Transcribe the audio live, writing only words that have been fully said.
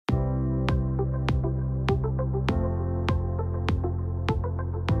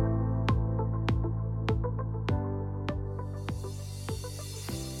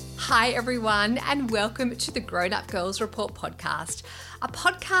Hi everyone, and welcome to the Grown Up Girls Report podcast, a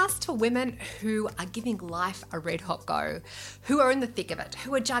podcast for women who are giving life a red hot go, who are in the thick of it,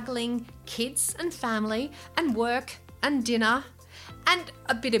 who are juggling kids and family and work and dinner and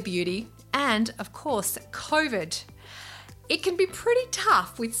a bit of beauty and, of course, COVID. It can be pretty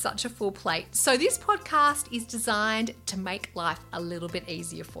tough with such a full plate, so this podcast is designed to make life a little bit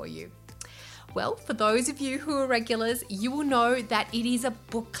easier for you. Well, for those of you who are regulars, you will know that it is a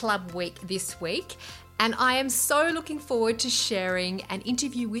book club week this week, and I am so looking forward to sharing an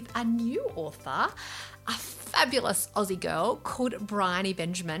interview with a new author, a fabulous Aussie girl called Briony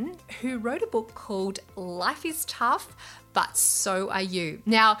Benjamin, who wrote a book called Life is Tough, But So Are You.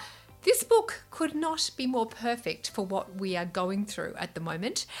 Now, this book could not be more perfect for what we are going through at the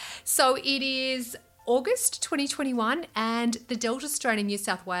moment. So it is August 2021, and the Delta strain in New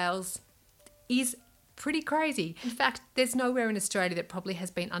South Wales is pretty crazy. In fact, there's nowhere in Australia that probably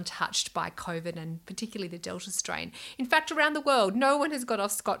has been untouched by COVID, and particularly the Delta strain. In fact, around the world, no one has got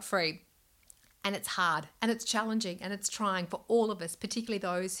off scot-free. And it's hard, and it's challenging, and it's trying for all of us, particularly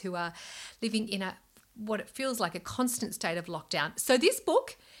those who are living in what it feels like a constant state of lockdown. So this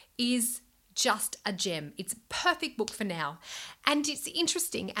book is just a gem. It's a perfect book for now. And it's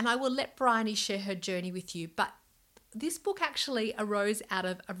interesting, and I will let Briony share her journey with you, but this book actually arose out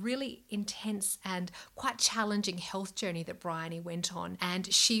of a really intense and quite challenging health journey that Briony went on,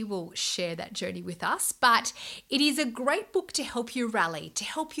 and she will share that journey with us. But it is a great book to help you rally, to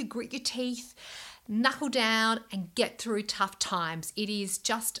help you grit your teeth, knuckle down and get through tough times. It is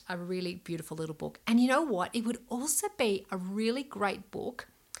just a really beautiful little book. And you know what? It would also be a really great book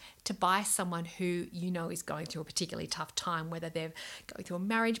to buy someone who you know is going through a particularly tough time, whether they're going through a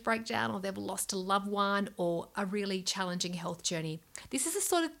marriage breakdown or they've lost a loved one or a really challenging health journey. This is the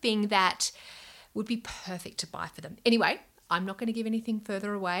sort of thing that would be perfect to buy for them. Anyway, I'm not going to give anything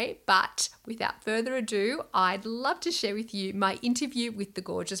further away, but without further ado, I'd love to share with you my interview with the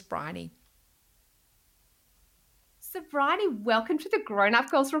gorgeous Briony. So Briony, welcome to the Grown Up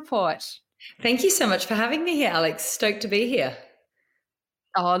Girls Report. Thank you so much for having me here, Alex. Stoked to be here.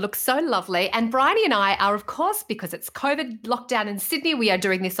 Oh, looks so lovely. And Briony and I are, of course, because it's COVID lockdown in Sydney, we are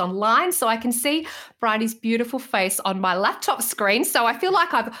doing this online. So I can see Briony's beautiful face on my laptop screen. So I feel like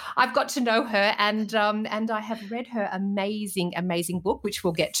I've got to know her, and I have read her amazing book, which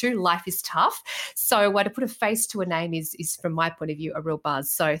we'll get to, Life is Tough. So to put a face to a name is from my point of view, a real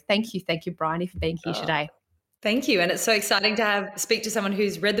buzz. So thank you, Briony, for being here today. Thank you. And it's so exciting to speak to someone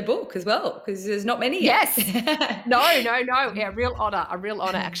who's read the book as well, because there's not many yet. Yes. No. Yeah, a real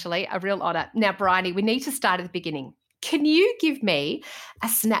honor, actually, a real honor. Now, Briony, we need to start at the beginning. Can you give me a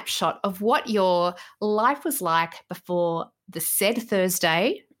snapshot of what your life was like before the said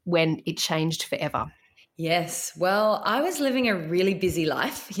Thursday when it changed forever? Yes. Well, I was living a really busy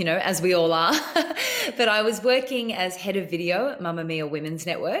life, as we all are, but I was working as head of video at Mamma Mia Women's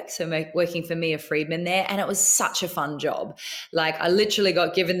Network, so working for Mia Friedman there, and it was such a fun job. Like, I literally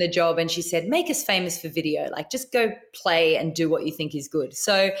got given the job and she said, make us famous for video, like just go play and do what you think is good.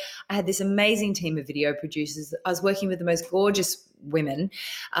 So I had this amazing team of video producers. I was working with the most gorgeous women,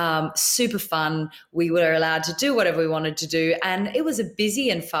 super fun. We were allowed to do whatever we wanted to do. And it was a busy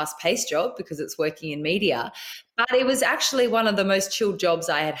and fast-paced job because it's working in media. But it was actually one of the most chilled jobs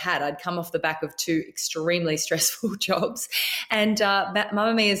I had had. I'd come off the back of two extremely stressful jobs. And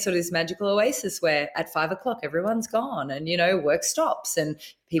Mamma Mia is sort of this magical oasis where at 5 o'clock everyone's gone and, work stops and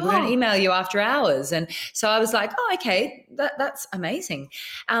people don't email you after hours. And so I was like, okay, that's amazing.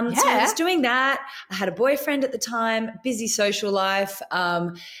 So I was doing that. I had a boyfriend at the time, busy social life. I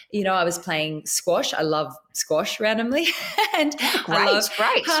was playing squash. I love squash randomly. And great.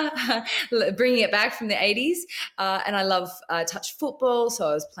 Bringing it back from the 80s. And I love touch football. So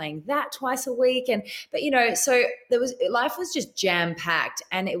I was playing that twice a week. So life was just jam packed,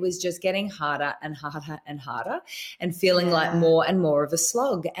 and it was just getting harder and harder and harder and feeling like more and more of a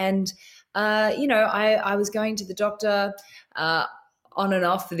slog. And, I was going to the doctor on and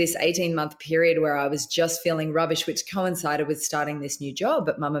off for this 18-month period where I was just feeling rubbish, which coincided with starting this new job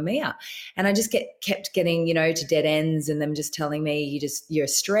at Mamma Mia. And I just kept getting, to dead ends, and them just telling me, you're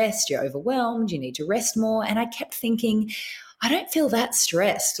stressed, you're overwhelmed, you need to rest more. And I kept thinking, I don't feel that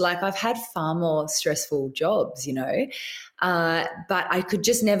stressed. Like, I've had far more stressful jobs, but I could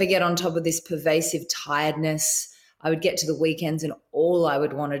just never get on top of this pervasive tiredness. I would get to the weekends and all I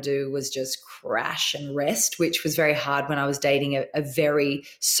would want to do was just crash and rest, which was very hard when I was dating a very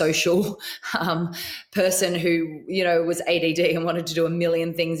social person who, was ADD and wanted to do a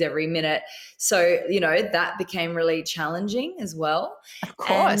million things every minute. So, that became really challenging as well. Of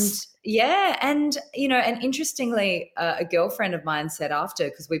course. And interestingly, a girlfriend of mine said after,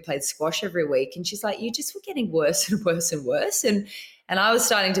 because we played squash every week, and she's like, you just were getting worse and worse and worse. And I was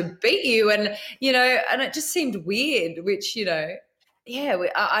starting to beat you, and it just seemed weird, which,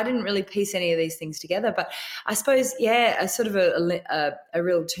 I didn't really piece any of these things together. But I suppose, a sort of a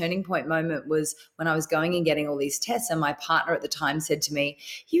real turning point moment was when I was going and getting all these tests, and my partner at the time said to me,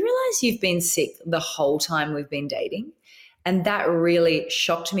 you realize you've been sick the whole time we've been dating? And that really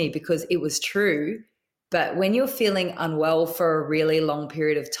shocked me because it was true. But when you're feeling unwell for a really long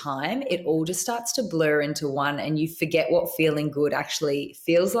period of time, it all just starts to blur into one and you forget what feeling good actually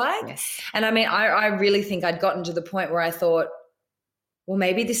feels like. Yes. And I mean, I really think I'd gotten to the point where I thought, well,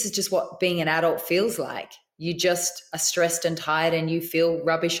 maybe this is just what being an adult feels like. You just are stressed and tired and you feel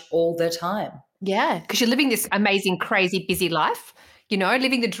rubbish all the time. Yeah, because you're living this amazing, crazy, busy life,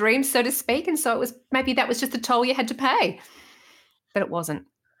 living the dream, so to speak. And so maybe that was just the toll you had to pay, but it wasn't.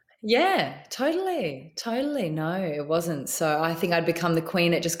 Yeah, totally. No, it wasn't. So I think I'd become the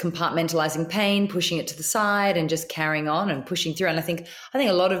queen at just compartmentalizing pain, pushing it to the side and just carrying on and pushing through. And I think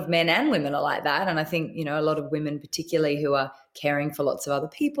a lot of men and women are like that. And I think, a lot of women particularly who are caring for lots of other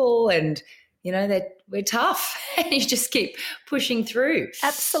people and, we're tough and you just keep pushing through.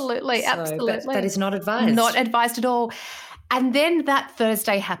 Absolutely. But that is not advised. Not advised at all. And then that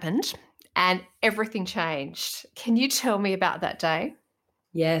Thursday happened and everything changed. Can you tell me about that day?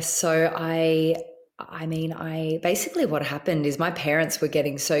 Yes. So I basically what happened is my parents were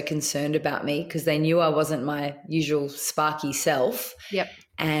getting so concerned about me because they knew I wasn't my usual sparky self. Yep.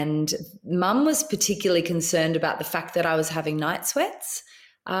 And mum was particularly concerned about the fact that I was having night sweats.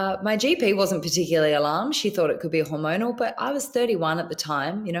 My GP wasn't particularly alarmed. She thought it could be hormonal, but I was 31 at the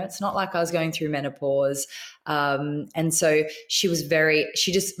time. It's not like I was going through menopause. And so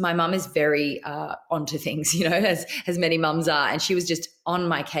my mum is very onto things, as many mums are. And she was just on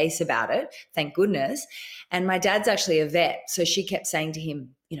my case about it, thank goodness. And my dad's actually a vet. So she kept saying to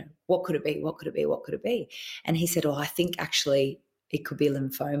him, what could it be? What could it be? What could it be? And he said, I think actually it could be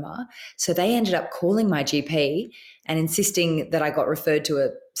lymphoma. So they ended up calling my GP and insisting that I got referred to a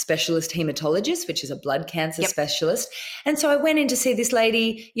specialist hematologist, which is a blood cancer specialist. And so I went in to see this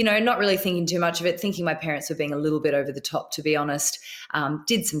lady, not really thinking too much of it, thinking my parents were being a little bit over the top, to be honest.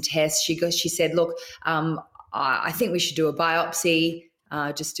 Did some tests. She said, look, I think we should do a biopsy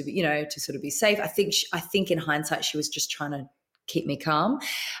just to be, to sort of be safe. I think in hindsight, she was just trying to keep me calm.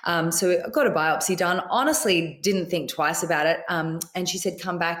 So I got a biopsy done. Honestly, didn't think twice about it. And she said,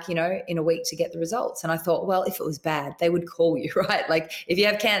 come back, in a week to get the results. And I thought, well, if it was bad, they would call you, right? Like if you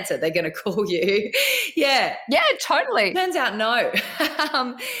have cancer, they're going to call you. Yeah. Yeah, totally. Turns out no.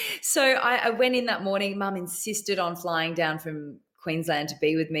 So I went in that morning. Mum insisted on flying down from Queensland to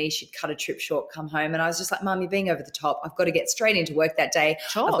be with me. She'd cut a trip short, come home. And I was just like, Mum, you're being over the top. I've got to get straight into work that day.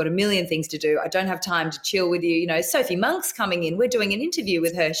 Sure. I've got a million things to do. I don't have time to chill with you. Sophie Monk's coming in. We're doing an interview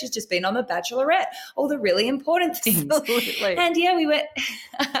with her. She's just been on The Bachelorette. All the really important things. Absolutely. And we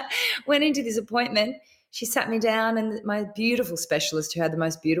went into this appointment. She sat me down and my beautiful specialist who had the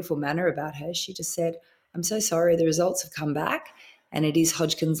most beautiful manner about her, she just said, I'm so sorry. The results have come back and it is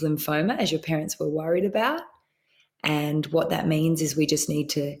Hodgkin's lymphoma, as your parents were worried about. And what that means is we just need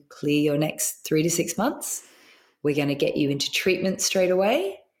to clear your next 3 to 6 months. We're going to get you into treatment straight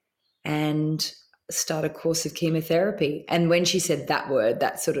away and start a course of chemotherapy. And when she said that word,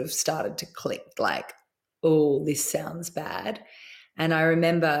 that sort of started to click like, oh, this sounds bad. And I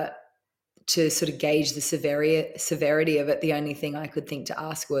remember to sort of gauge the severity of it, the only thing I could think to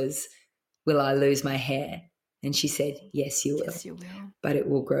ask was, will I lose my hair? And she said, yes, you will. Yes, you will. But it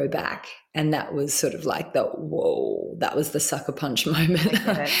will grow back. And that was sort of like the, whoa, that was the sucker punch moment,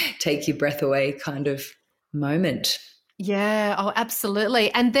 take your breath away kind of moment. Yeah, oh,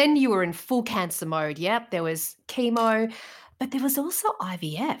 absolutely. And then you were in full cancer mode. Yep, there was chemo, but there was also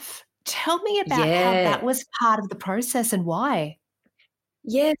IVF. Tell me about how that was part of the process and why.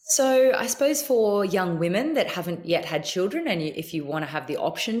 Yeah, so I suppose for young women that haven't yet had children and if you want to have the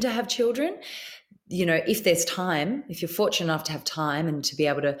option to have children, if there's time, if you're fortunate enough to have time and to be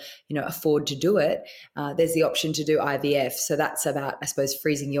able to, afford to do it, there's the option to do IVF. So that's about, I suppose,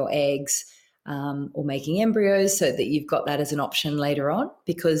 freezing your eggs or making embryos so that you've got that as an option later on,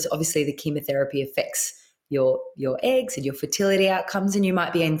 because obviously the chemotherapy affects your eggs and your fertility outcomes, and you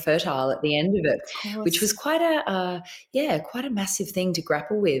might be infertile at the end of it, which was quite a massive thing to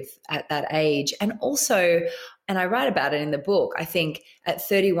grapple with at that age. And also, and I write about it in the book, I think at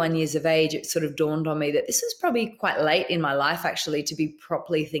 31 years of age, it sort of dawned on me that this was probably quite late in my life actually to be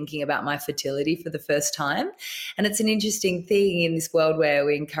properly thinking about my fertility for the first time. And it's an interesting thing in this world where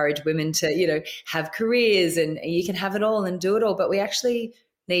we encourage women to, have careers and you can have it all and do it all, but we actually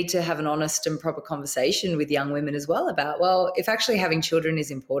need to have an honest and proper conversation with young women as well about, well, if actually having children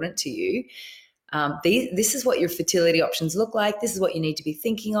is important to you, this is what your fertility options look like. This is what you need to be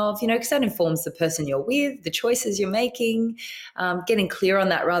thinking of, because that informs the person you're with, the choices you're making, getting clear on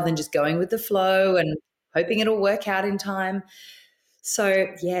that rather than just going with the flow and hoping it'll work out in time. So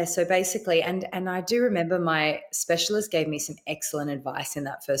basically, and I do remember my specialist gave me some excellent advice in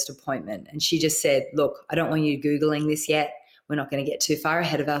that first appointment. And she just said, look, I don't want you Googling this yet. We're not going to get too far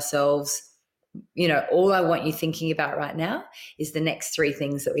ahead of ourselves. All I want you thinking about right now is the next 3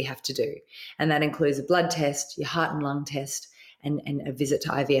 things that we have to do. And that includes a blood test, your heart and lung test, and a visit to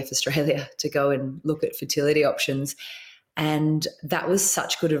IVF Australia to go and look at fertility options. And that was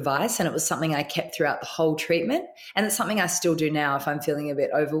such good advice. And it was something I kept throughout the whole treatment. And it's something I still do now. If I'm feeling a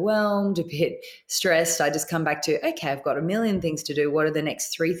bit overwhelmed, a bit stressed, I just come back to, okay, I've got a million things to do. What are the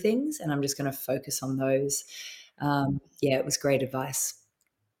next 3 things? And I'm just going to focus on those. It was great advice.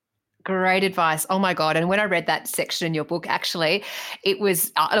 Great advice. Oh my God. And when I read that section in your book, actually, it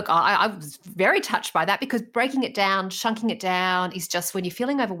was, I was very touched by that, because breaking it down, chunking it down is just, when you're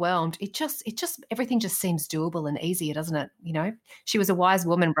feeling overwhelmed, it just, everything just seems doable and easier, doesn't it? She was a wise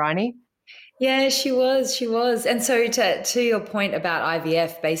woman, Briony. Yeah, she was. And so to your point about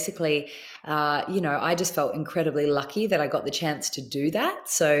IVF, basically, I just felt incredibly lucky that I got the chance to do that.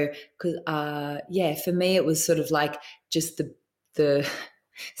 So, for me, it was sort of like just the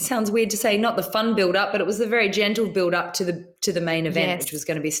sounds weird to say, not the fun build up, but it was the very gentle build up to the main event, yes, which was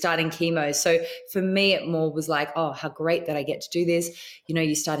going to be starting chemo. So for me, it more was like, oh, how great that I get to do this.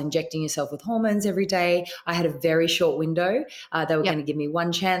 You start injecting yourself with hormones every day. I had a very short window. They were going to give me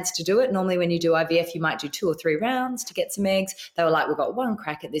 1 chance to do it. Normally when you do IVF, you might do 2 or 3 rounds to get some eggs. They were like, we've got 1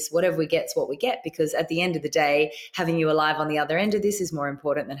 crack at this. Whatever we get's what we get, because at the end of the day, having you alive on the other end of this is more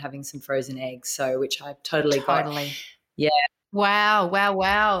important than having some frozen eggs. So, which I totally got. Yeah.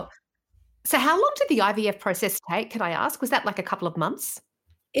 Wow. So how long did the IVF process take, can I ask? Was that like a couple of months?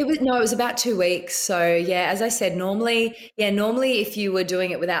 It was about 2 weeks. So yeah, as I said, normally if you were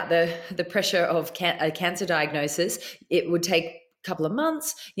doing it without the pressure of a cancer diagnosis, it would take a couple of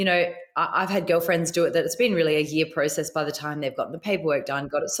months. I've had girlfriends do it that it's been really a year process by the time they've gotten the paperwork done,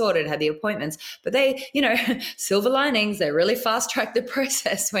 got it sorted, had the appointments. But they, silver linings, they really fast track the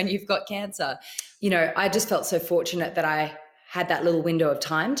process when you've got cancer. I just felt so fortunate that I had that little window of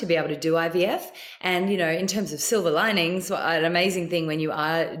time to be able to do IVF. And, in terms of silver linings, an amazing thing when you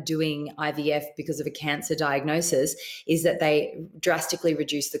are doing IVF because of a cancer diagnosis is that they drastically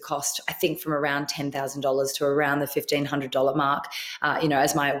reduce the cost, I think from around $10,000 to around the $1,500 mark.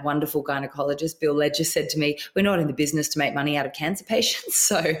 As my wonderful gynecologist, Bill Ledger, said to me, we're not in the business to make money out of cancer patients.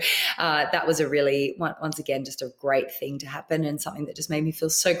 So that was a really, once again, just a great thing to happen, and something that just made me feel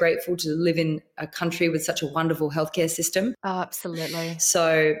so grateful to live in a country with such a wonderful healthcare system. Absolutely.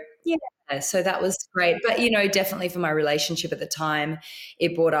 So, so that was great. But, definitely for my relationship at the time,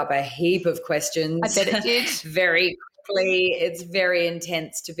 it brought up a heap of questions. I bet it did. Very quickly. It's very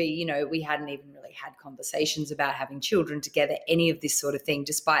intense to be, we hadn't even really had conversations about having children together, any of this sort of thing,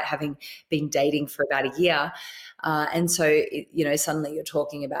 despite having been dating for about a year. And so, suddenly you're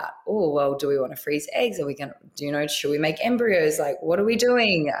talking about, oh, well, do we want to freeze eggs? Are we going to, should we make embryos? Like, what are we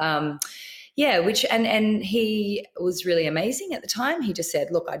doing? And he was really amazing at the time. He just said,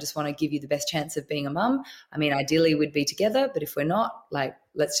 look, I just want to give you the best chance of being a mum. I mean, ideally we'd be together, but if we're not,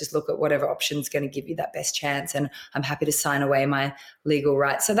 let's just look at whatever option's going to give you that best chance. And I'm happy to sign away my legal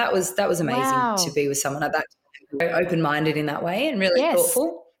rights. So that was amazing to be with someone like that, very open-minded in that way and really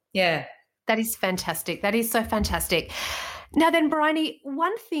thoughtful. Yeah. That is fantastic. That is so fantastic. Now then, Briony,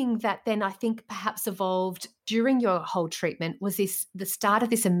 one thing that then I think perhaps evolved during your whole treatment was the start of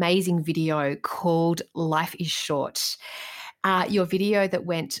this amazing video called Life is Short. Your video that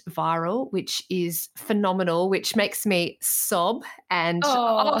went viral, which is phenomenal, which makes me sob. And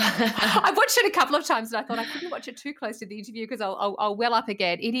I've watched it a couple of times, and I thought I couldn't watch it too close to the interview because I'll well up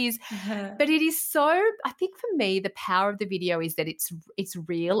again. It is, but it is so. I think for me, the power of the video is that it's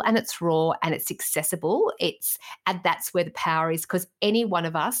real and it's raw and it's accessible. And that's where the power is, because any one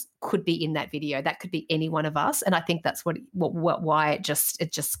of us could be in that video. That could be any one of us, and I think that's why it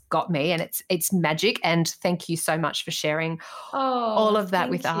just got me, and it's magic. And thank you so much for sharing all of that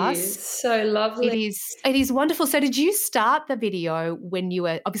with us. So lovely. It is wonderful. So did you start the video when you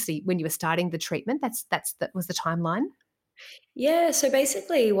were starting the treatment? That was the timeline? Yeah. So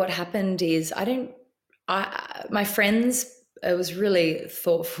basically what happened is I My friends, it was really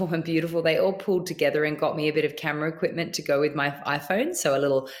thoughtful and beautiful. They all pulled together and got me a bit of camera equipment to go with my iPhone. So a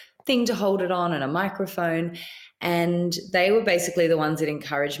little thing to hold it on and a microphone. And they were basically the ones that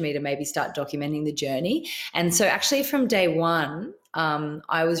encouraged me to maybe start documenting the journey. And so actually from day one,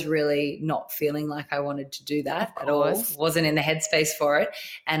 I was really not feeling like I wanted to do that at all. Wasn't in the headspace for it.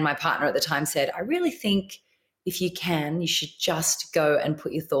 And my partner at the time said, I really think if you can, you should just go and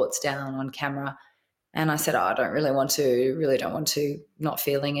put your thoughts down on camera. And I said, I don't really want to, really don't want to, not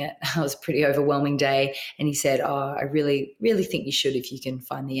feeling it. It was a pretty overwhelming day. And he said, I really, really think you should if you can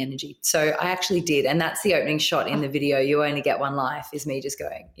find the energy. So I actually did. And that's the opening shot in the video, You Only Get One Life, is me just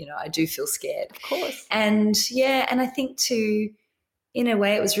going, I do feel scared. Of course. And I think in a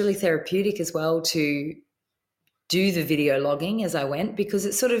way, it was really therapeutic as well to do the video logging as I went, because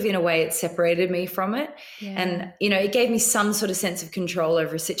it sort of, in a way, it separated me from it. Yeah. And, it gave me some sort of sense of control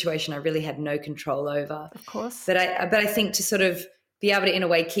over a situation I really had no control over. Of course. But I think to sort of be able to, in a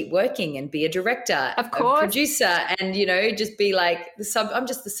way, keep working and be a director, of course, a producer, and, just be like I'm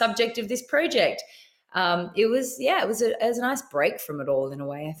just the subject of this project. It was a nice break from it all in a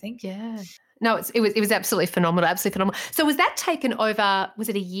way, I think. Yeah. No, it was absolutely phenomenal, absolutely phenomenal. So was that taken over, was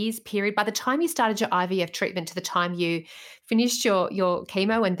it a year's period? By the time you started your IVF treatment to the time you finished your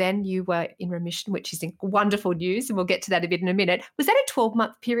chemo and then you were in remission, which is wonderful news, and we'll get to that a bit in a minute. Was that a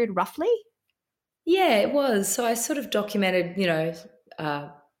 12-month period roughly? Yeah, it was. So I sort of documented,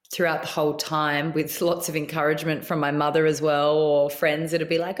 throughout the whole time with lots of encouragement from my mother as well, or friends that'd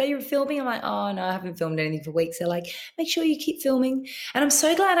be like, are you filming? I'm like, oh, no, I haven't filmed anything for weeks. They're like, make sure you keep filming. And I'm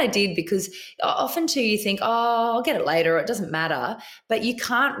so glad I did, because often too you think, oh, I'll get it later, or it doesn't matter. But you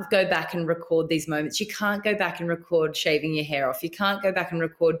can't go back and record these moments. You can't go back and record shaving your hair off. You can't go back and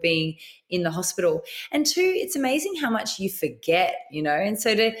record being in the hospital. And two, it's amazing how much you forget, And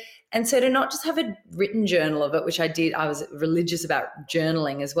so to not just have a written journal of it, which I did, I was religious about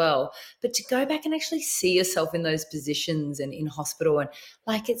journaling as well, but to go back and actually see yourself in those positions and in hospital, and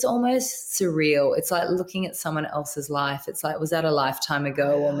like it's almost surreal. It's like looking at someone else's life. It's like, was that a lifetime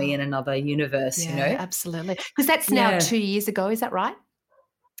ago or me in another universe, Absolutely. Because that's now 2 years ago, is that right?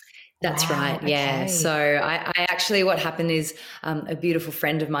 That's right. Yeah. Okay. So I actually, what happened is a beautiful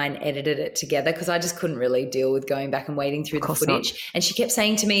friend of mine edited it together, because I just couldn't really deal with going back and wading through the footage. Not. And she kept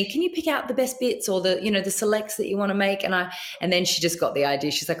saying to me, can you pick out the best bits or the selects that you want to make? And then she just got the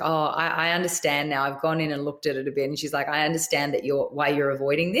idea. She's like, oh, I understand now. I've gone in and looked at it a bit. And she's like, I understand that why you're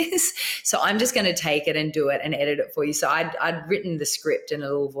avoiding this. So I'm just going to take it and do it and edit it for you. So I'd written the script in a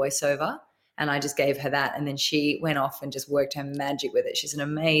little voiceover, and I just gave her that. And then she went off and just worked her magic with it. She's an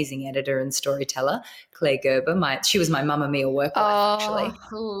amazing editor and storyteller, Claire Gerber. She was my Mamma Mia work wife, actually.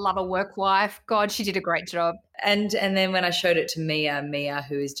 Love a work wife. God, she did a great job. And then when I showed it to Mia,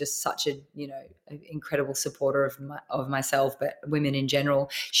 who is just such a, incredible supporter of myself, but women in general,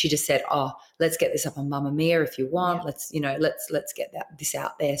 she just said, oh, let's get this up on Mamma Mia if you want. Yeah. Let's get this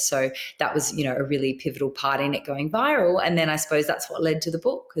out there. So that was, a really pivotal part in it going viral. And then I suppose that's what led to the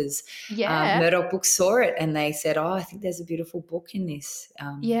book, because Murdoch Books saw it and they said, oh, I think there's a beautiful book in this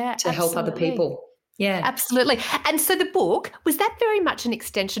to help other people. Yeah, absolutely. And so the book, was that very much an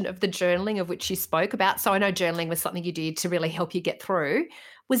extension of the journaling of which you spoke about? So I know journaling was something you did to really help you get through.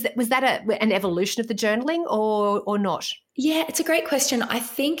 Was that an evolution of the journaling or not? Yeah, it's a great question. I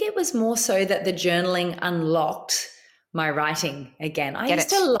think it was more so that the journaling unlocked my writing again. I used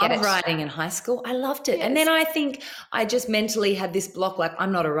to love writing in high school. I loved it. Yes. And then I think I just mentally had this block, like,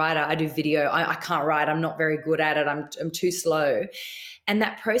 I'm not a writer. I do video. I can't write. I'm not very good at it. I'm too slow. And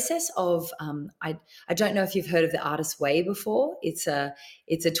that process of, I don't know if you've heard of The Artist's Way before. It's a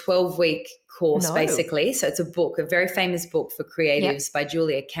 12-week course, basically. So it's a book, a very famous book for creatives by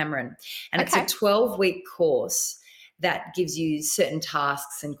Julia Cameron. And it's a 12-week course that gives you certain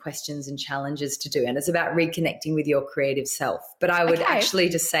tasks and questions and challenges to do. And it's about reconnecting with your creative self. But I would actually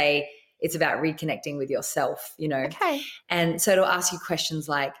just say it's about reconnecting with yourself, Okay. And so it'll ask you questions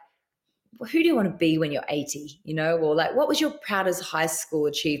like, who do you want to be when you're 80, or like, what was your proudest high school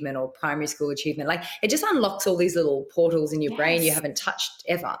achievement or primary school achievement? Like, it just unlocks all these little portals in your brain you haven't touched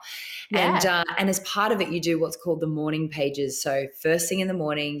ever. Yeah. And as part of it, you do what's called the morning pages. So first thing in the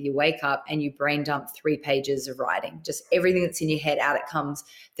morning, you wake up and you brain dump 3 pages of writing, just everything that's in your head, out it comes.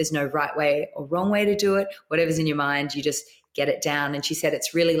 There's no right way or wrong way to do it. Whatever's in your mind, you just get it down. And she said,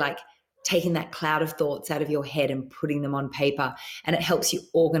 it's really like taking that cloud of thoughts out of your head and putting them on paper, and it helps you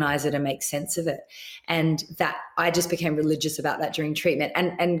organize it and make sense of it. And that, I just became religious about that during treatment.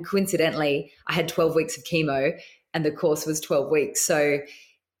 And coincidentally, I had 12 weeks of chemo and the course was 12 weeks. So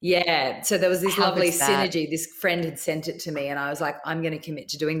yeah, so there was this lovely synergy. This friend had sent it to me and I was like, I'm going to commit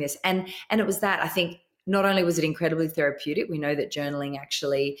to doing this. And it was that, I think, not only was it incredibly therapeutic, we know that journaling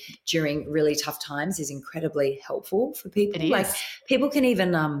actually during really tough times is incredibly helpful for people. It is. Like people can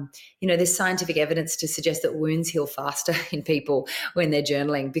even, there's scientific evidence to suggest that wounds heal faster in people when they're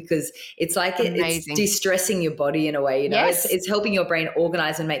journaling, because it's like it's de-stressing your body in a way, Yes. it's helping your brain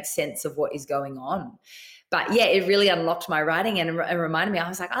organize and make sense of what is going on. But yeah, it really unlocked my writing and reminded me, I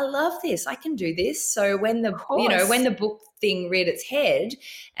was like, I love this. I can do this. So when the book thing reared its head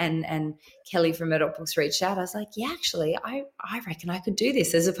and Kelly from Murdoch Books reached out, I was like, yeah, actually, I reckon I could do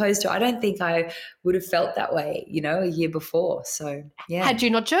this, as opposed to, I don't think I would have felt that way, a year before. So yeah. Had you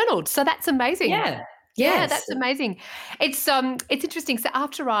not journaled. So that's amazing. Yeah. Yeah, that's amazing. It's interesting. So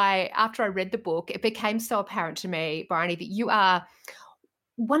after I read the book, it became so apparent to me, Briony, that you are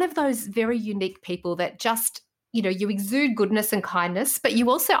one of those very unique people that just, you exude goodness and kindness, but you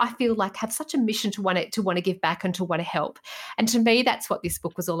also, I feel like, have such a mission to want to give back and to want to help. And to me, that's what this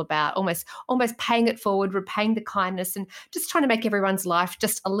book was all about, almost paying it forward, repaying the kindness, and just trying to make everyone's life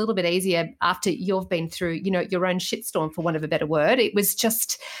just a little bit easier after you've been through, your own shitstorm, for want of a better word.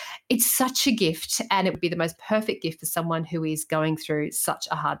 It's such a gift, and it would be the most perfect gift for someone who is going through such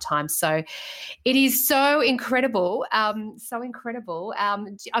a hard time. So it is so incredible, so incredible.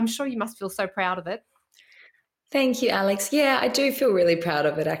 I'm sure you must feel so proud of it. Thank you, Alex. Yeah, I do feel really proud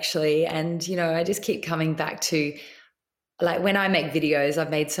of it, actually. And, I just keep coming back to, like, when I make videos, I've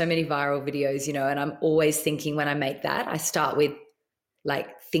made so many viral videos, and I'm always thinking, when I make that, I start with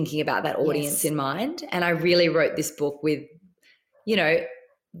like thinking about that audience in mind. And I really wrote this book with,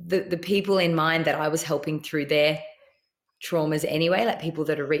 the people in mind that I was helping through their traumas anyway, like people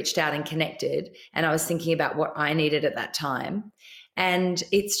that have reached out and connected. And I was thinking about what I needed at that time. And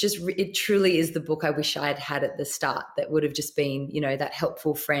it truly is the book I wish I had had at the start, that would have just been, that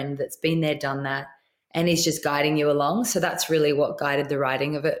helpful friend that's been there, done that, and is just guiding you along. So that's really what guided the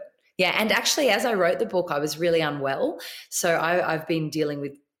writing of it. Yeah. And actually, as I wrote the book, I was really unwell. So I've been dealing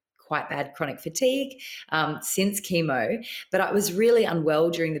with quite bad chronic fatigue since chemo, but I was really unwell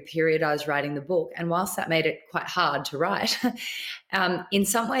during the period I was writing the book. And whilst that made it quite hard to write, in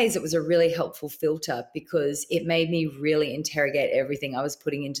some ways it was a really helpful filter, because it made me really interrogate everything I was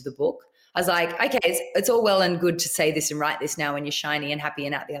putting into the book. I was like, okay, it's all well and good to say this and write this now when you're shiny and happy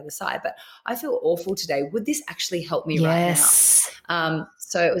and out the other side, but I feel awful today. Would this actually help me right now?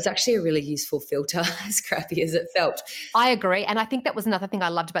 So it was actually a really useful filter, as crappy as it felt. I agree. And I think that was another thing I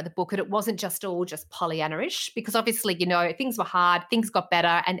loved about the book, that it wasn't just Pollyanna-ish, because obviously, things were hard, things got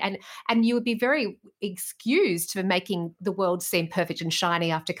better, and you would be very excused for making the world seem perfect and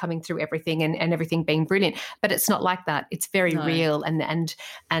shiny after coming through everything and everything being brilliant. But it's not like that. It's very real. And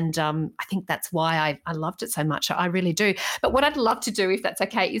I think that's why I loved it so much. I really do. But what I'd love to do, if that's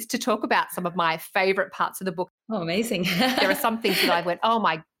okay, is to talk about some of my favorite parts of the book. Oh, amazing. There are some things that I went, oh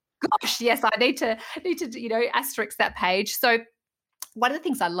my gosh, yes, I need to, asterisk that page. So one of the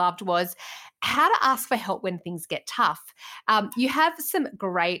things I loved was how to ask for help when things get tough. You have some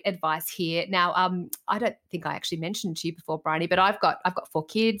great advice here. Now, I don't think I actually mentioned to you before, Briony, but I've got 4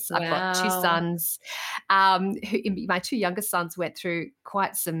 kids. I've got 2 sons. My 2 youngest sons went through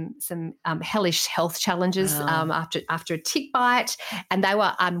quite some hellish health challenges after a tick bite, and they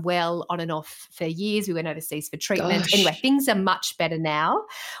were unwell on and off for years. We went overseas for treatment. Gosh. Anyway, things are much better now.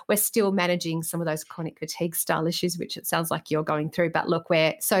 We're still managing some of those chronic fatigue style issues, which it sounds like you're going through. But look,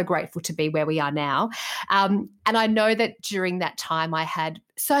 we're so grateful to be where we are now. And I know that during that time I had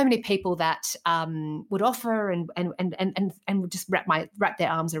so many people that would offer and would just wrap their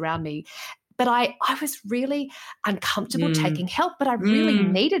arms around me. But I was really uncomfortable taking help, but I really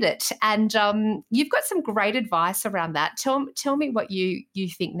needed it. And you've got some great advice around that. Tell me what you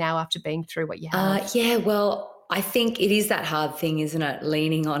think now after being through what you have. Yeah, well, I think it is that hard thing, isn't it?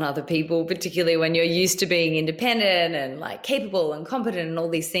 Leaning on other people, particularly when you're used to being independent and like capable and competent and all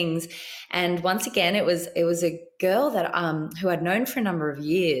these things. And once again, it was a girl that who I'd known for a number of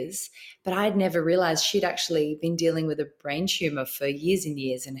years, but I had never realized she'd actually been dealing with a brain tumor for years and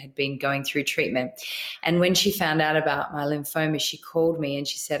years and had been going through treatment. And when she found out about my lymphoma, she called me and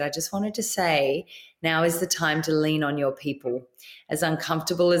she said, I just wanted to say, now is the time to lean on your people. As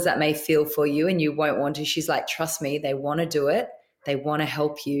uncomfortable as that may feel for you, and you won't want to, she's like, trust me, they want to do it. They want to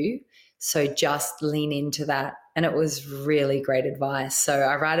help you. So just lean into that. And it was really great advice. So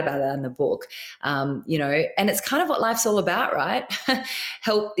I write about that in the book, and it's kind of what life's all about, right?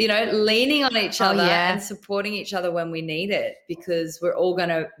 Help, leaning on each other and supporting each other when we need it, because we're all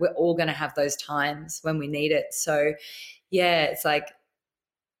gonna have those times when we need it. So yeah, it's like,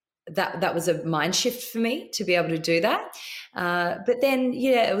 that was a mind shift for me to be able to do that. But then,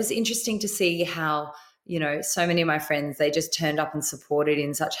 it was interesting to see how, so many of my friends, they just turned up and supported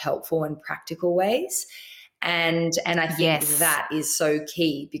in such helpful and practical ways. And I think that is so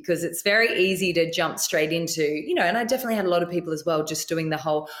key, because it's very easy to jump straight into, and I definitely had a lot of people as well just doing the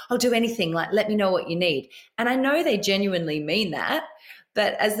whole, I'll do anything, like, let me know what you need. And I know they genuinely mean that.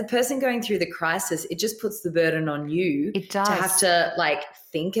 But as the person going through the crisis, it just puts the burden on you. It does. To have to like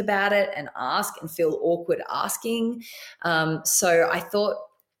think about it and ask and feel awkward asking. So I thought,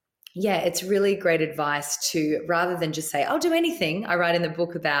 it's really great advice to, rather than just say, I'll do anything. I write in the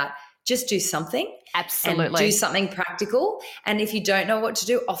book about just do something. Absolutely. And do something practical. And if you don't know what to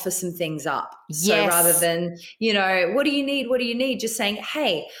do, offer some things up. Yes. So rather than, what do you need? What do you need? Just saying,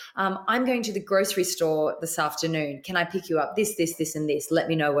 hey, I'm going to the grocery store this afternoon. Can I pick you up this, and this? Let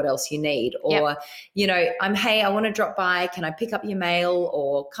me know what else you need. Or, hey, I want to drop by. Can I pick up your mail?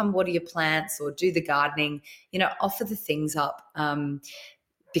 Or come water your plants or do the gardening? Offer the things up,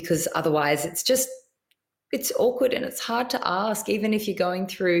 because otherwise it's awkward and it's hard to ask, even if you're going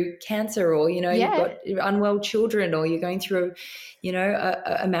through cancer or, you've got unwell children, or you're going through,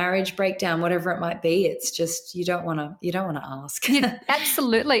 a marriage breakdown, whatever it might be. It's just, you don't want to ask.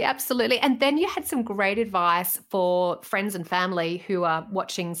 Absolutely. Absolutely. And then you had some great advice for friends and family who are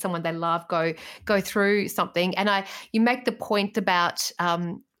watching someone they love go through something. And you make the point about,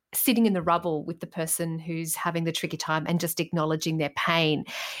 sitting in the rubble with the person who's having the tricky time and just acknowledging their pain.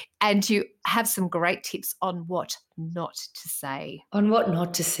 And you have some great tips on what not to say. On what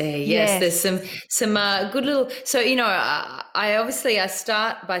not to say. Yes. There's some good little, so, I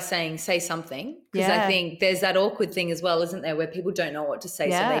start by saying, say something, because I think there's that awkward thing as well, isn't there, where people don't know what to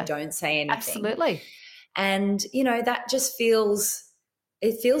say, so they don't say anything. Absolutely. And, that just feels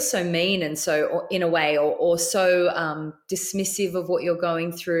so mean and so, in a way, or so dismissive of what you're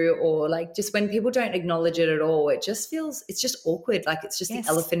going through, or like just when people don't acknowledge it at all, it's just awkward. Like it's just the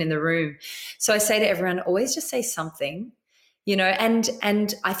elephant in the room. So I say to everyone, always just say something,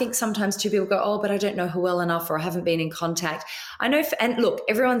 and I think sometimes too people go, oh, but I don't know her well enough, or I haven't been in contact. I know, and look,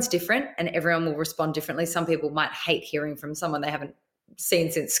 everyone's different and everyone will respond differently. Some people might hate hearing from someone they haven't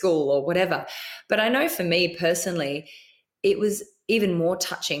seen since school or whatever. But I know for me personally, it was even more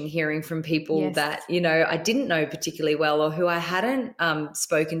touching hearing from people that, I didn't know particularly well, or who I hadn't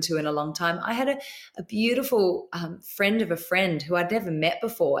spoken to in a long time. I had a beautiful friend of a friend who I'd never met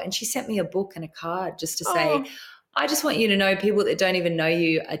before, and she sent me a book and a card just to say, I just want you to know people that don't even know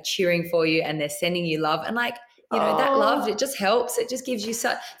you are cheering for you and they're sending you love. And like, that love, it just helps. It just gives you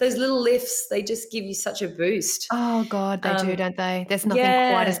those little lifts. They just give you such a boost. Oh God, they do, don't they? There's nothing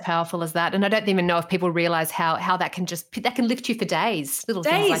quite as powerful as that. And I don't even know if people realize how that can lift you for days. Little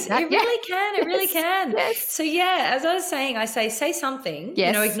things like that. It really can. It really can. Yes. So as I was saying, I say something,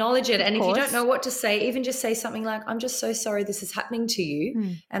 acknowledge it. And if you don't know what to say, even just say something like, I'm just so sorry this is happening to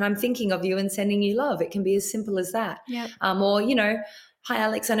you. And I'm thinking of you and sending you love. It can be as simple as that. Yeah. Or, hi,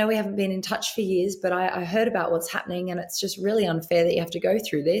 Alex, I know we haven't been in touch for years, but I heard about what's happening and it's just really unfair that you have to go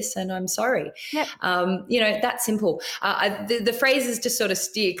through this, and I'm sorry. Yep. That's simple. The phrases to sort of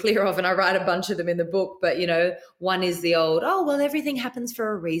steer clear of, and I write a bunch of them in the book, but, one is the old, oh, well, everything happens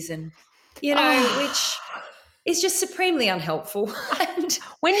for a reason, which is just supremely unhelpful. And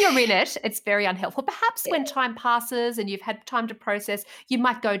when you're in it, it's very unhelpful. Perhaps when time passes and you've had time to process, you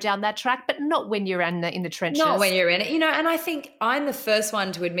might go down that track, but not when you're in the trenches. Not when you're in it, and I think I'm the first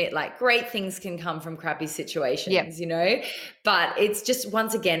one to admit, like, great things can come from crappy situations, but it's just,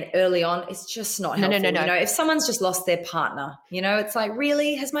 once again, early on, it's just not helpful. No. If someone's just lost their partner, it's like,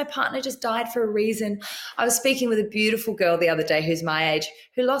 really? Has my partner just died for a reason? I was speaking with a beautiful girl the other day who's my age,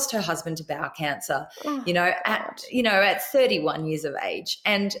 who lost her husband to bowel cancer, at 31 years of age,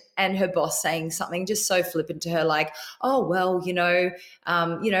 and her boss saying something just so flippant to her, like, oh, well,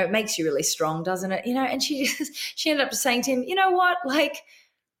 it makes you really strong, doesn't it? And she ended up saying to him, you know what, like,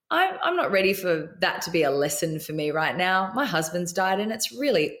 I'm not ready for that to be a lesson for me right now. My husband's died and it's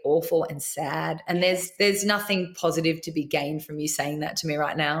really awful and sad. And there's nothing positive to be gained from you saying that to me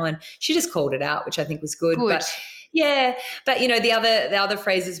right now. And she just called it out, which I think was good. But the other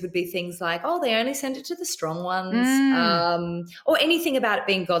phrases would be things like, oh, they only send it to the strong ones, or anything about it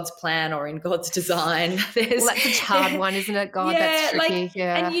being God's plan or in God's design. Well, that's a hard one, isn't it? God, that's tricky.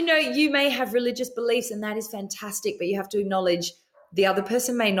 And you may have religious beliefs and that is fantastic, but you have to acknowledge the other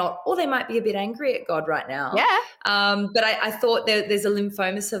person may not, or they might be a bit angry at God right now. Yeah. But I thought there's a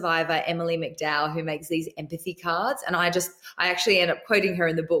lymphoma survivor, Emily McDowell, who makes these empathy cards. And I actually end up quoting her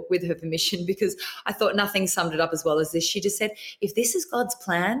in the book with her permission, because I thought nothing summed it up as well as this. She just said, if this is God's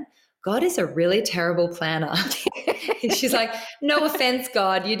plan, God is a really terrible planner. And she's like, no offense,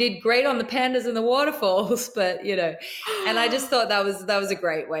 God, you did great on the pandas and the waterfalls, but and I just thought that was a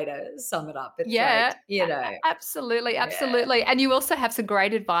great way to sum it up. It's Yeah, like, absolutely, yeah. absolutely. And you also have some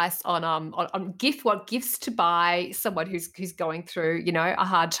great advice on what gifts to buy someone who's going through, a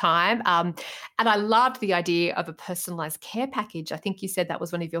hard time. And I loved the idea of a personalized care package. I think you said that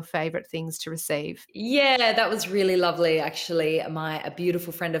was one of your favorite things to receive. Yeah, that was really lovely, actually. A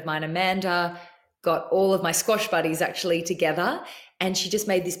beautiful friend of mine, Amanda, got all of my squash buddies actually together, and she just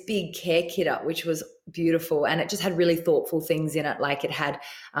made this big care kit up, which was beautiful. And it just had really thoughtful things in it, like it had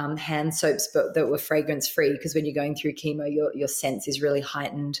hand soaps, but that were fragrance free, because when you're going through chemo, your sense is really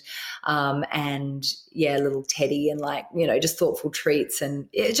heightened. And yeah, little teddy and just thoughtful treats, and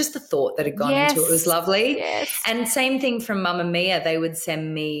just the thought that had gone into it was Yes, lovely. yes. And same thing from Mamma Mia. They would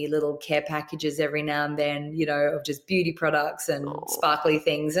send me little care packages every now and then, of just beauty products and sparkly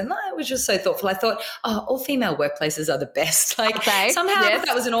things. And it was just so thoughtful. I thought, all female workplaces are the best. Like Okay, somehow yes. if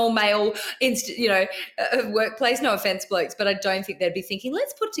that was an all male workplace, no offense blokes, but I don't think they'd be thinking,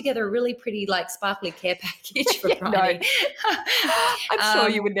 let's put together a really pretty sparkly care package for Briony. No. I'm sure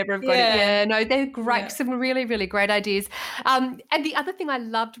you would never have got it. Yeah, no, they're great. Yeah. Some really, really great ideas. And the other thing I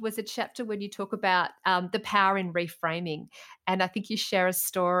loved was a chapter when you talk about the power in reframing. And I think you share a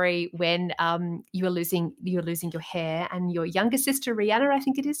story when you were losing your hair, and your younger sister Rihanna, I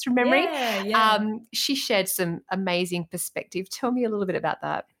think it is from memory. Yeah. She shared some amazing perspective. Tell me a little bit about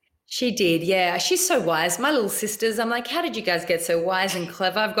that. She did, yeah. She's so wise. My little sisters, I'm like, how did you guys get so wise and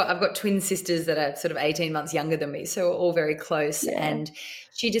clever? I've got twin sisters that are sort of 18 months younger than me, so we're all very close. Yeah. And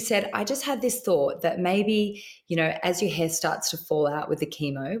she just said, I just had this thought that maybe, as your hair starts to fall out with the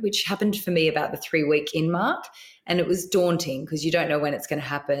chemo, which happened for me about the 3-week in mark, and it was daunting because you don't know when it's going to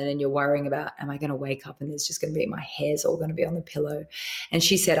happen, and you're worrying about, am I going to wake up and there's just going to be, my hair's all going to be on the pillow. And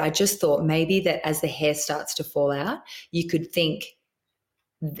she said, I just thought maybe that as the hair starts to fall out, you could think,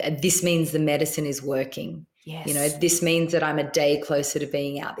 this means the medicine is working. Yes. This means that I'm a day closer to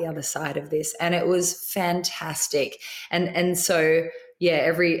being out the other side of this. And it was fantastic. And so,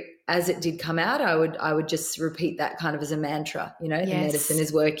 yeah, as it did come out, I would just repeat that kind of as a mantra, the medicine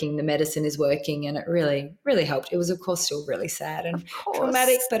is working, the medicine is working. And it really, really helped. It was, of course, still really sad and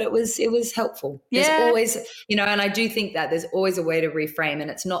traumatic, but it was helpful. Yeah. There's always, and I do think that there's always a way to reframe, and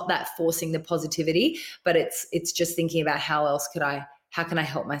it's not that forcing the positivity, but it's just thinking about how can I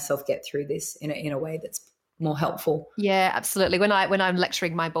help myself get through this in a way that's more helpful? Yeah, absolutely. When I'm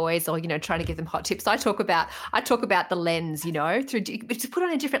lecturing my boys or trying to give them hot tips, I talk about the lens, through to put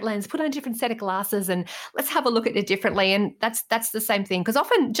on a different lens, put on a different set of glasses, and let's have a look at it differently. And that's the same thing, because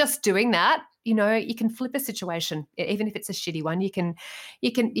often just doing that, you can flip a situation, even if it's a shitty one. You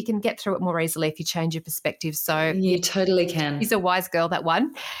can get through it more easily if you change your perspective. So you totally can. She's a wise girl, that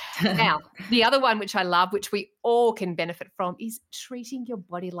one. Now, the other one, which I love, which we all can benefit from, is treating your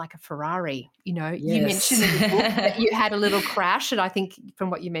body like a Ferrari. You mentioned in the book that you had a little crash, and I think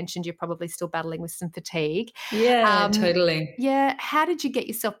from what you mentioned, you're probably still battling with some fatigue. Yeah, totally. Yeah. How did you get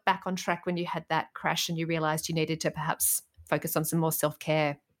yourself back on track when you had that crash and you realised you needed to perhaps focus on some more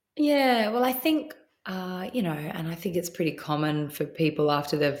self-care? Yeah, well, I think, and I think it's pretty common for people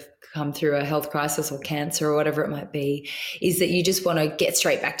after they've come through a health crisis or cancer or whatever it might be, is that you just want to get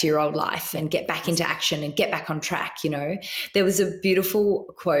straight back to your old life and get back into action and get back on track. There was a beautiful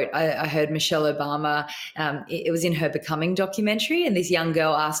quote I heard Michelle Obama, it was in her Becoming documentary, and this young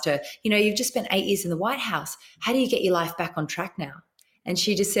girl asked her, you've just spent 8 years in the White House. How do you get your life back on track now? And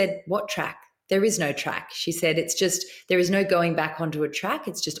she just said, what track? There is no track. She said, it's just, there is no going back onto a track.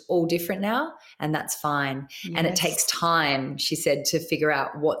 It's just all different now, and that's fine. Yes. And it takes time, she said, to figure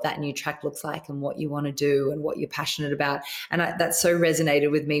out what that new track looks like and what you want to do and what you're passionate about. And that so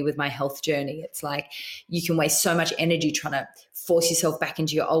resonated with me with my health journey. It's like you can waste so much energy trying to force yourself back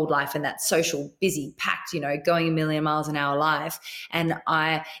into your old life and that social, busy, packed, going a million miles an hour life. And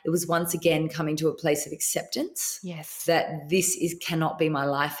it was once again coming to a place of acceptance. Yes. That this cannot be my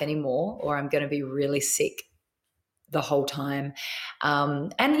life anymore, or I'm going to be really sick the whole time.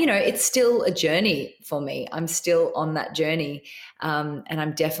 And it's still a journey for me. I'm still on that journey. And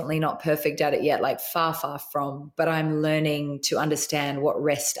I'm definitely not perfect at it yet, like far, far from, but I'm learning to understand what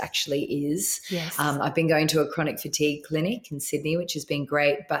rest actually is. Yes. I've been going to a chronic fatigue clinic in Sydney, which has been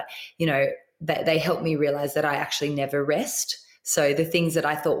great, but they helped me realize that I actually never rest. So the things that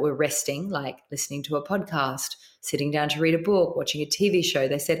I thought were resting, like listening to a podcast, sitting down to read a book, watching a TV show,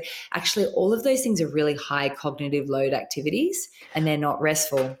 they said, actually, all of those things are really high cognitive load activities, and they're not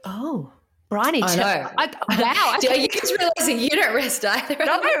restful. Oh. Briony, I know. wow. Are you just realizing you don't rest either?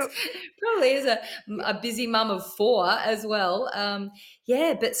 No. Probably is a busy mum of 4 as well.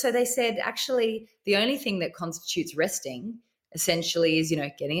 Yeah, but so they said actually the only thing that constitutes resting essentially is,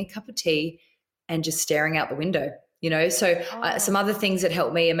 getting a cup of tea and just staring out the window. So some other things that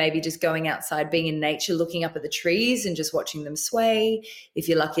help me are maybe just going outside, being in nature, looking up at the trees and just watching them sway. If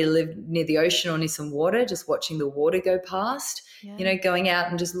you're lucky to live near the ocean or near some water, just watching the water go past. Going out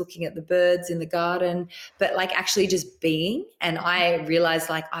and just looking at the birds in the garden, but like actually just being. And I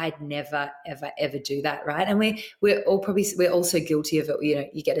realized like I'd never, ever, ever do that. Right. And we're also guilty of it.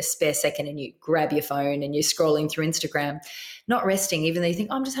 You get a spare second and you grab your phone and you're scrolling through Instagram, not resting, even though you think,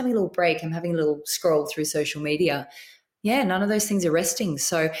 oh, I'm just having a little break. I'm having a little scroll through social media. Yeah, none of those things are resting.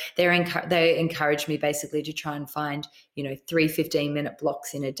 So they encouraged me basically to try and find, 3 15-minute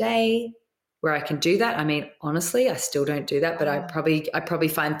blocks in a day where I can do that. I mean, honestly, I still don't do that, but I probably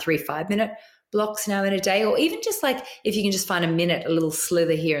find 3 5-minute blocks now in a day, or even just like if you can just find a minute, a little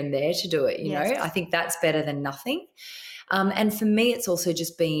slither here and there to do it, I think that's better than nothing. And for me, it's also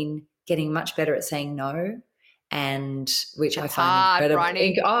just been getting much better at saying no. And which I find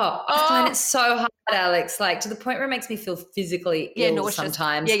incredible. I find it so hard, Alex, like to the point where it makes me feel physically ill nauseous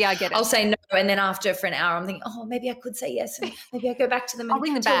sometimes. Yeah, I get it. I'll say no, and then after for an hour, I'm thinking, oh, maybe I could say yes, and maybe I go back to them and I'll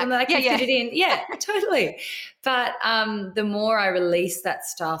bring them tell back. them that I can fit it in. Yeah, totally. But the more I release that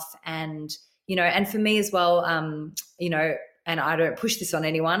stuff, and and for me as well, and I don't push this on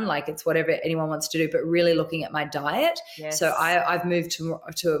anyone, like it's whatever anyone wants to do, but really looking at my diet. Yes. So I've moved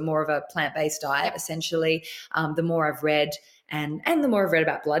to more of a plant-based diet, essentially. The more I've read and the more I've read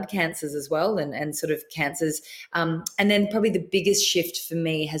about blood cancers as well and sort of cancers. And then probably the biggest shift for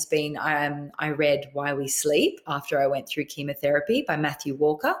me has been I read Why We Sleep after I went through chemotherapy by Matthew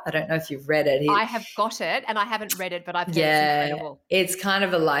Walker. I don't know if you've read it. I have got it and I haven't read it, but I've heard it's incredible. It's kind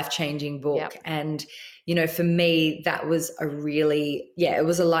of a life-changing book. Yep. And for me, that was it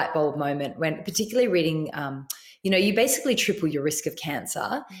was a light bulb moment when particularly reading, you basically triple your risk of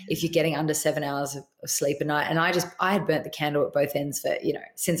cancer if you're getting under 7 hours of sleep a night. And I had burnt the candle at both ends for,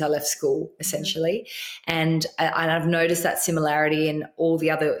 since I left school, essentially. And I've noticed that similarity in all the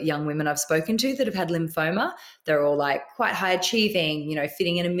other young women I've spoken to that have had lymphoma. They're all like quite high achieving,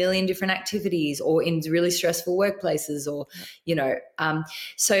 fitting in a million different activities or in really stressful workplaces or,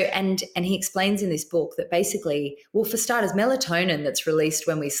 so, and he explains in this book that basically, well, for starters, melatonin that's released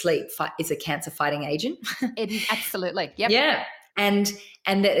when we sleep is a cancer fighting agent. Absolutely. Yep. Yeah. And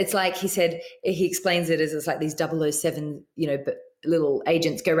that it's like he explains it as it's like these 007, but little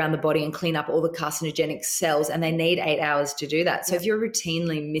agents go around the body and clean up all the carcinogenic cells, and they need 8 hours to do that. So if you're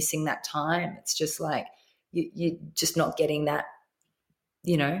routinely missing that time, it's just like you're just not getting that,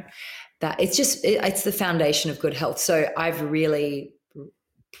 that it's the foundation of good health. So I've really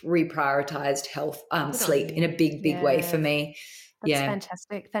reprioritized health, sleep in a big way for me. That's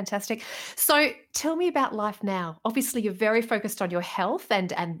fantastic. So tell me about life now. Obviously, you're very focused on your health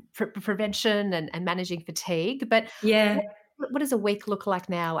and prevention and managing fatigue. But what does a week look like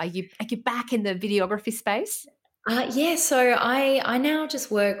now? Are you back in the videography space? So I now just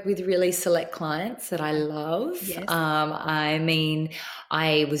work with really select clients that I love. Yes. I mean,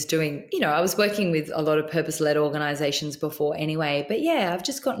 I was doing, I was working with a lot of purpose-led organizations before anyway, but I've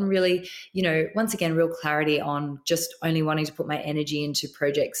just gotten really, once again, real clarity on just only wanting to put my energy into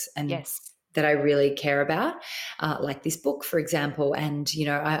projects and that I really care about, like this book, for example. And,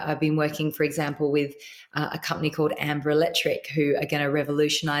 I've been working, for example, with a company called Amber Electric, who are going to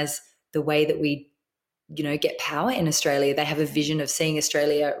revolutionize the way that we get power in Australia. They have a vision of seeing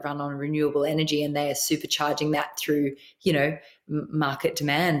Australia run on renewable energy, and they are supercharging that through, market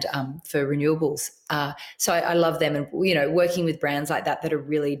demand for renewables. So I love them, and, working with brands like that are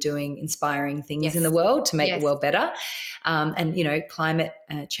really doing inspiring things in the world to make the world better. And, climate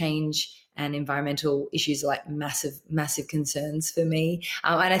change and environmental issues are like massive concerns for me.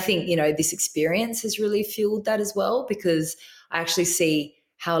 And I think, this experience has really fueled that as well, because I actually see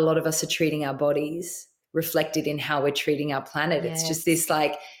how a lot of us are treating our bodies reflected in how we're treating our planet. It's just this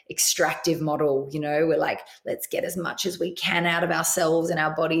like extractive model, we're like, let's get as much as we can out of ourselves and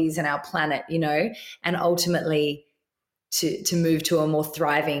our bodies and our planet, and ultimately to move to a more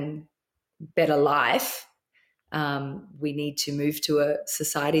thriving, better life. We need to move to a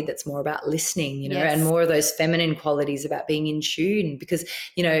society that's more about listening, and more of those feminine qualities about being in tune, because,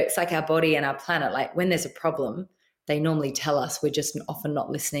 it's like our body and our planet, like when there's a problem, they normally tell us, we're just often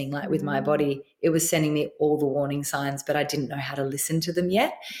not listening. Like with my body, it was sending me all the warning signs, but I didn't know how to listen to them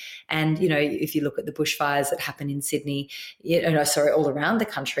yet. And, if you look at the bushfires that happened in Sydney, all around the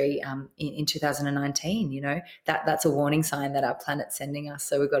country in 2019, that's a warning sign that our planet's sending us.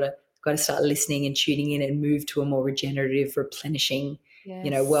 So we've got to got to start listening and tuning in and move to a more regenerative, replenishing,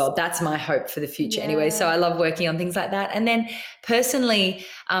 world. That's my hope for the future anyway. So I love working on things like that. And then personally,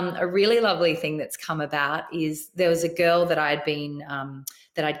 a really lovely thing that's come about is there was a girl that I'd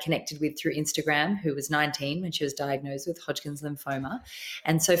connected with through Instagram who was 19 when she was diagnosed with Hodgkin's lymphoma.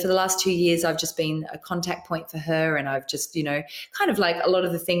 And so for the last 2 years, I've just been a contact point for her. And I've just, kind of like a lot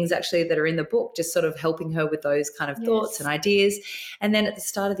of the things actually that are in the book, just sort of helping her with those kind of thoughts and ideas. And then at the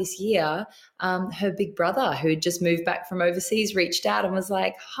start of this year, her big brother, who had just moved back from overseas, reached out and was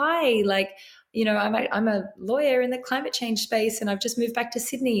like, hi, I'm a lawyer in the climate change space and I've just moved back to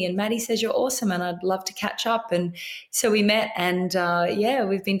Sydney and Maddie says you're awesome and I'd love to catch up. And so we met and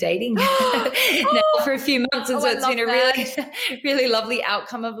we've been dating now for a few months. And so it's been a really, really lovely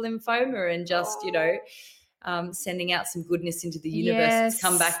outcome of lymphoma and just, sending out some goodness into the universe. It's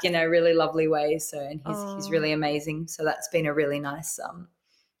come back in a really lovely way. So, and he's really amazing. So that's been a really nice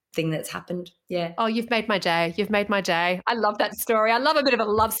thing that's happened. Yeah. Oh, you've made my day. I love that story. I love a bit of a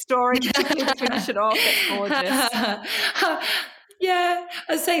love story to finish it off. It's gorgeous. Yeah.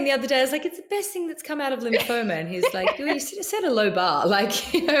 I was saying the other day, I was like, it's the best thing that's come out of lymphoma. And he's like, you set a low bar.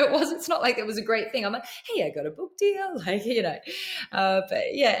 It's not like it was a great thing. I'm like, hey, I got a book deal. But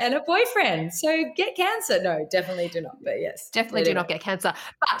yeah, and a boyfriend. So get cancer. No, definitely do not. But yes. Definitely do not get cancer.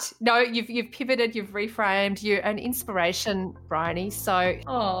 But no, you've pivoted, you've reframed. You're an inspiration, Briony. So.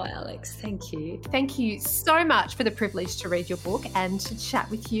 Oh, Alex, thank you. Thank you so much for the privilege to read your book and to chat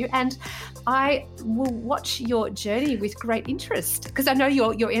with you. And I will watch your journey with great interest. Because I know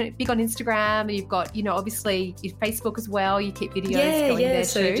you're big on Instagram and you've got, obviously your Facebook as well. You keep videos going there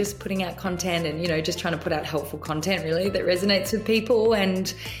so too. Just putting out content and, just trying to put out helpful content really that resonates with people.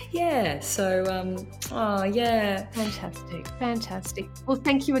 And Fantastic. Well,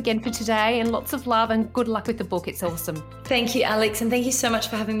 thank you again for today and lots of love and good luck with the book. It's awesome. Thank you, Alex. And thank you so much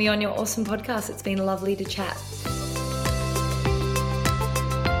for having me on your awesome podcast. It's been lovely to chat.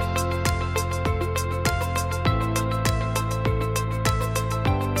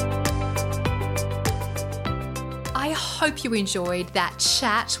 I hope you enjoyed that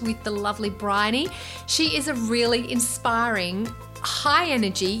chat with the lovely Briony. She is a really inspiring, high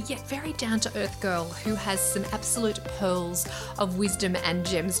energy, yet very down-to-earth girl who has some absolute pearls of wisdom and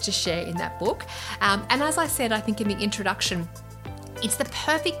gems to share in that book. And as I said, I think in the introduction, it's the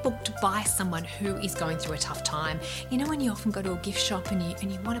perfect book to buy someone who is going through a tough time. When you often go to a gift shop and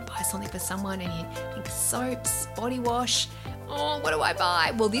you want to buy something for someone and you think soaps, body wash, what do I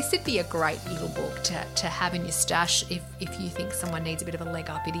buy? Well, this would be a great little book to have in your stash if you think someone needs a bit of a leg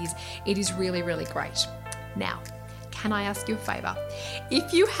up. It is really, really great. Now, can I ask you a favour?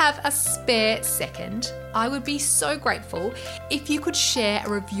 If you have a spare second, I would be so grateful if you could share a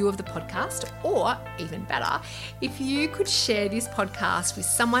review of the podcast, or even better, if you could share this podcast with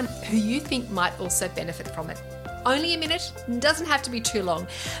someone who you think might also benefit from it. Only a minute, doesn't have to be too long.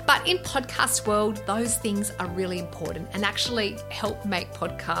 But in podcast world, those things are really important and actually help make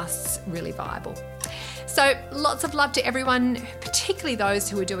podcasts really viable. So lots of love to everyone, particularly those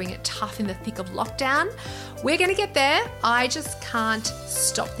who are doing it tough in the thick of lockdown. We're going to get there. I just can't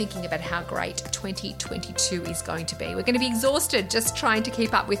stop thinking about how great 2022 is going to be. We're going to be exhausted just trying to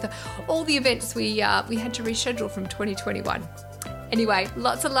keep up with all the events we had to reschedule from 2021. Anyway,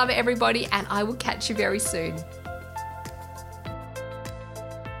 lots of love everybody, and I will catch you very soon.